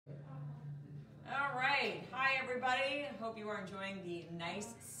All right, hi everybody. Hope you are enjoying the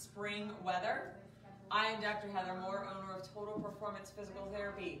nice spring weather. I am Dr. Heather Moore, owner of Total Performance Physical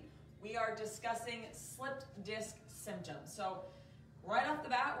Therapy. We are discussing slipped disc symptoms. So right off the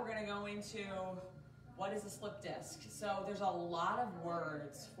bat, we're going to go into what is a slipped disc. So there's a lot of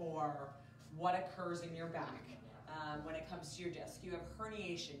words for what occurs in your back when it comes to your disc. You have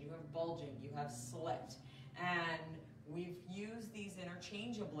herniation, you have bulging, you have slipped, and we've used these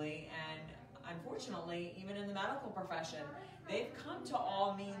interchangeably, and unfortunately, even in the medical profession, they've come to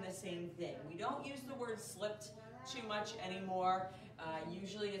all mean the same thing. We don't use the word slipped too much anymore.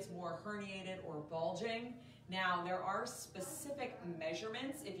 Usually it's more herniated or bulging. Now, there are specific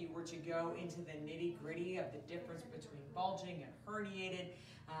measurements if you were to go into the nitty-gritty of the difference between bulging and herniated.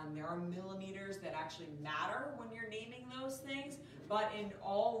 There are millimeters that actually matter when you're naming those things, but in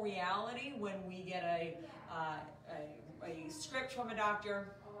all reality, when we get a script from a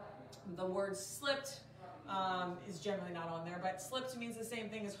doctor, the word slipped is generally not on there, but slipped means the same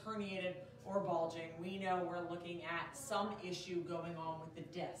thing as herniated or bulging. We know we're looking at some issue going on with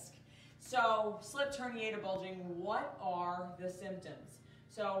the disc. So slipped, herniated, bulging, what are the symptoms?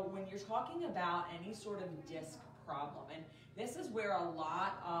 So when you're talking about any sort of disc problem, and this is where a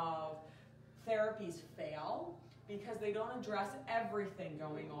lot of therapies fail because they don't address everything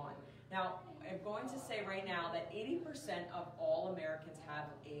going on. Now, I'm going to say right now that 80% of all Americans have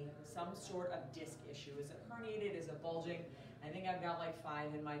some sort of disc issue. Is it herniated? Is it bulging? I think I've got like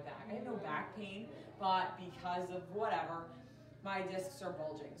 5 in my back. I have no back pain, but because of whatever, my discs are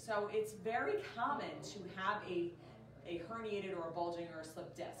bulging. So it's very common to have a herniated or a bulging or a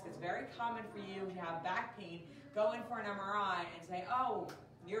slipped disc. It's very common for you to have back pain, go in for an MRI and say, oh,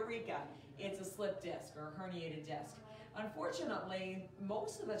 eureka, it's a slipped disc or a herniated disc. Unfortunately,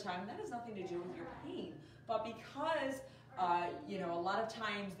 most of the time that has nothing to do with your pain, but because a lot of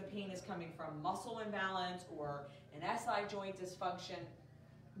times the pain is coming from muscle imbalance or an SI joint dysfunction,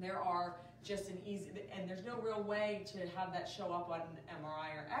 there are just and there's no real way to have that show up on an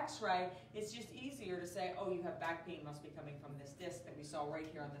MRI or X-ray. It's just easier to say, oh, you have back pain, must be coming from this disc that we saw right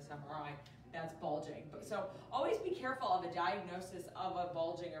here on this MRI. That's bulging. So always be careful of a diagnosis of a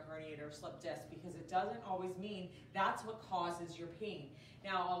bulging or herniated or slipped disc, because it doesn't always mean that's what causes your pain.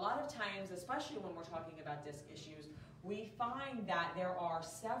 Now, a lot of times, especially when we're talking about disc issues, we find that there are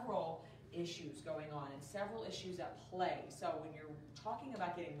several issues going on and several issues at play. So when you're talking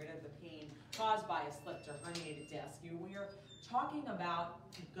about getting rid of the pain caused by a slipped or herniated disc, we're talking about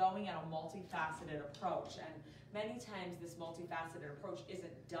going at a multifaceted approach, and many times this multifaceted approach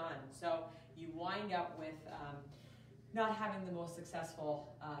isn't done. So you wind up with not having the most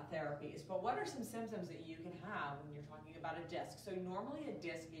successful therapies. But what are some symptoms that you can have when you're talking about a disc? So normally a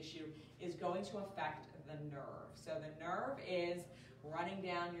disc issue is going to affect the nerve. So the nerve is running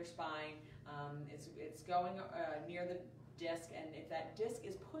down your spine. It's going near the disc, and if that disc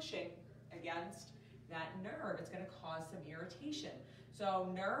is pushing against that nerve, it's going to cause some irritation.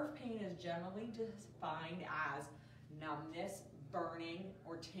 So nerve pain is generally defined as numbness, burning,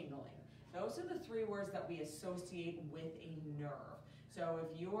 or tingling. Those are the 3 words that we associate with a nerve. So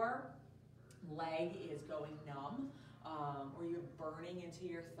if your leg is going numb, or you're burning into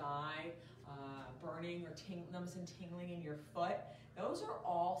your thigh, burning or numbness and tingling in your foot, those are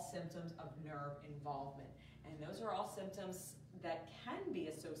all symptoms of nerve involvement. And those are all symptoms that can be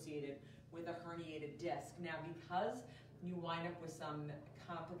associated with a herniated disc. Now, because you wind up with some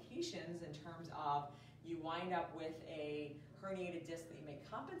complications in terms of you wind up with a herniated disc that you may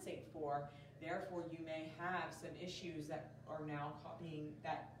compensate for, therefore you may have some issues that are now being,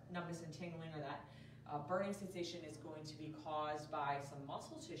 that numbness and tingling or that burning sensation is going to be caused by some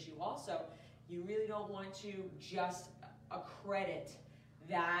muscle tissue. Also, you really don't want to just accredit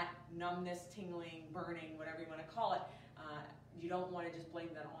that numbness, tingling, burning, whatever you want to call it. You don't want to just blame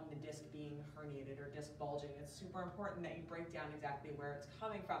that on the disc being herniated or disc bulging. It's super important that you break down exactly where it's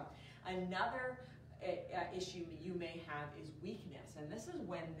coming from. Another issue you may have is weakness, and this is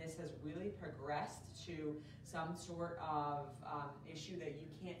when this has really progressed to some sort of issue that you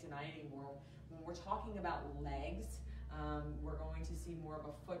can't deny anymore. When we're talking about legs, we're going to see more of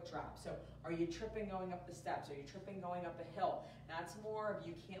a foot drop. So are you tripping going up the steps? Are you tripping going up a hill? That's more of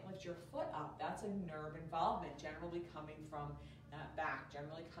you can't lift your foot up. That's a nerve involvement, generally coming from that back,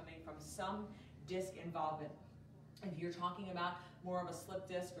 generally coming from some disc involvement. If you're talking about more of a slipped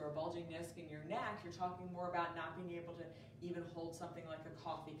disc or a bulging disc in your neck, you're talking more about not being able to even hold something like a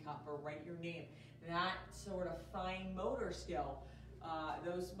coffee cup or write your name. That sort of fine motor skill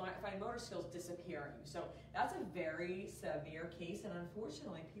those fine motor skills disappearing. So that's a very severe case, and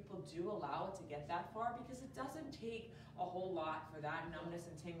unfortunately people do allow it to get that far because it doesn't take a whole lot for that numbness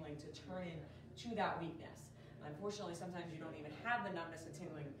and tingling to turn into that weakness. Unfortunately, sometimes you don't even have the numbness and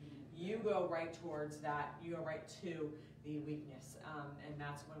tingling. You go right towards that, you go right to the weakness, and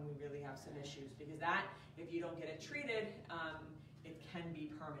that's when we really have some issues, because that, if you don't get it treated, it can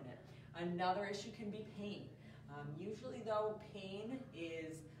be permanent. Another issue can be pain. Usually though, pain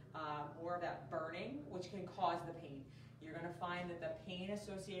is more of that burning, which can cause the pain. You're going to find that the pain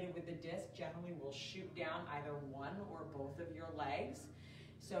associated with the disc generally will shoot down either one or both of your legs.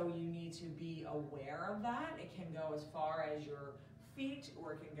 So you need to be aware of that. It can go as far as your feet,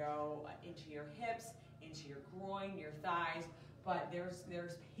 or it can go into your hips, into your groin, your thighs, but there's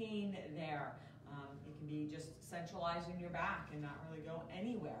pain there. It can be just centralized in your back and not really go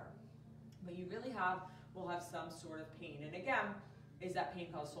anywhere. But you really will have some sort of pain. And again, is that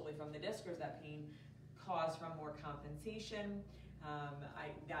pain caused solely from the disc, or is that pain caused from more compensation?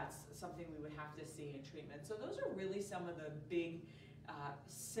 That's something we would have to see in treatment. So those are really some of the big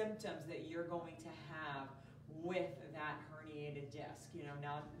symptoms that you're going to have with that herniated disc.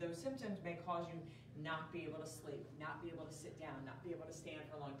 Now those symptoms may cause you not be able to sleep, not be able to sit down, not be able to stand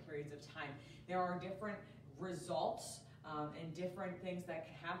for long periods of time. There are different results and different things that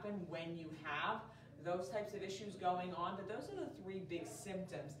can happen when you have those types of issues going on, but those are the three big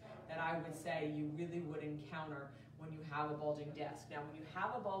symptoms that I would say you really would encounter when you have a bulging disc. Now, when you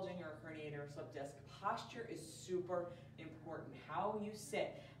have a bulging or a herniated or slip disc, posture is super important. How you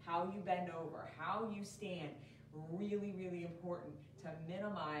sit, how you bend over, how you stand, really, really important to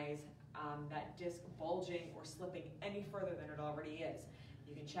minimize that disc bulging or slipping any further than it already is.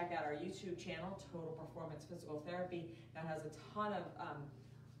 You can check out our YouTube channel, Total Performance Physical Therapy, that has a ton of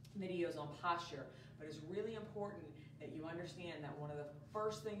videos on posture, but it's really important that you understand that one of the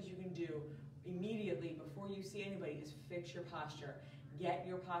first things you can do immediately before you see anybody is fix your posture. Get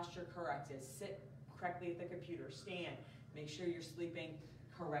your posture corrected. Sit correctly at the computer, stand, make sure you're sleeping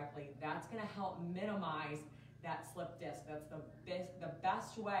correctly. That's going to help minimize that slip disc. That's the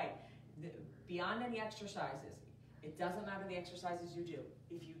best way. Beyond any exercises, it doesn't matter the exercises you do.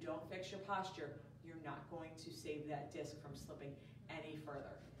 If you don't fix your posture, you're not going to save that disc from slipping any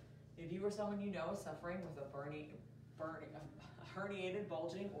further. If you or someone you know is suffering with a herniated,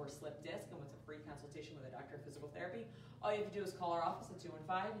 bulging, or slip disc and wants a free consultation with a doctor of physical therapy, all you have to do is call our office at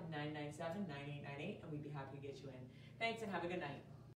 215-997-9898, and we'd be happy to get you in. Thanks, and have a good night.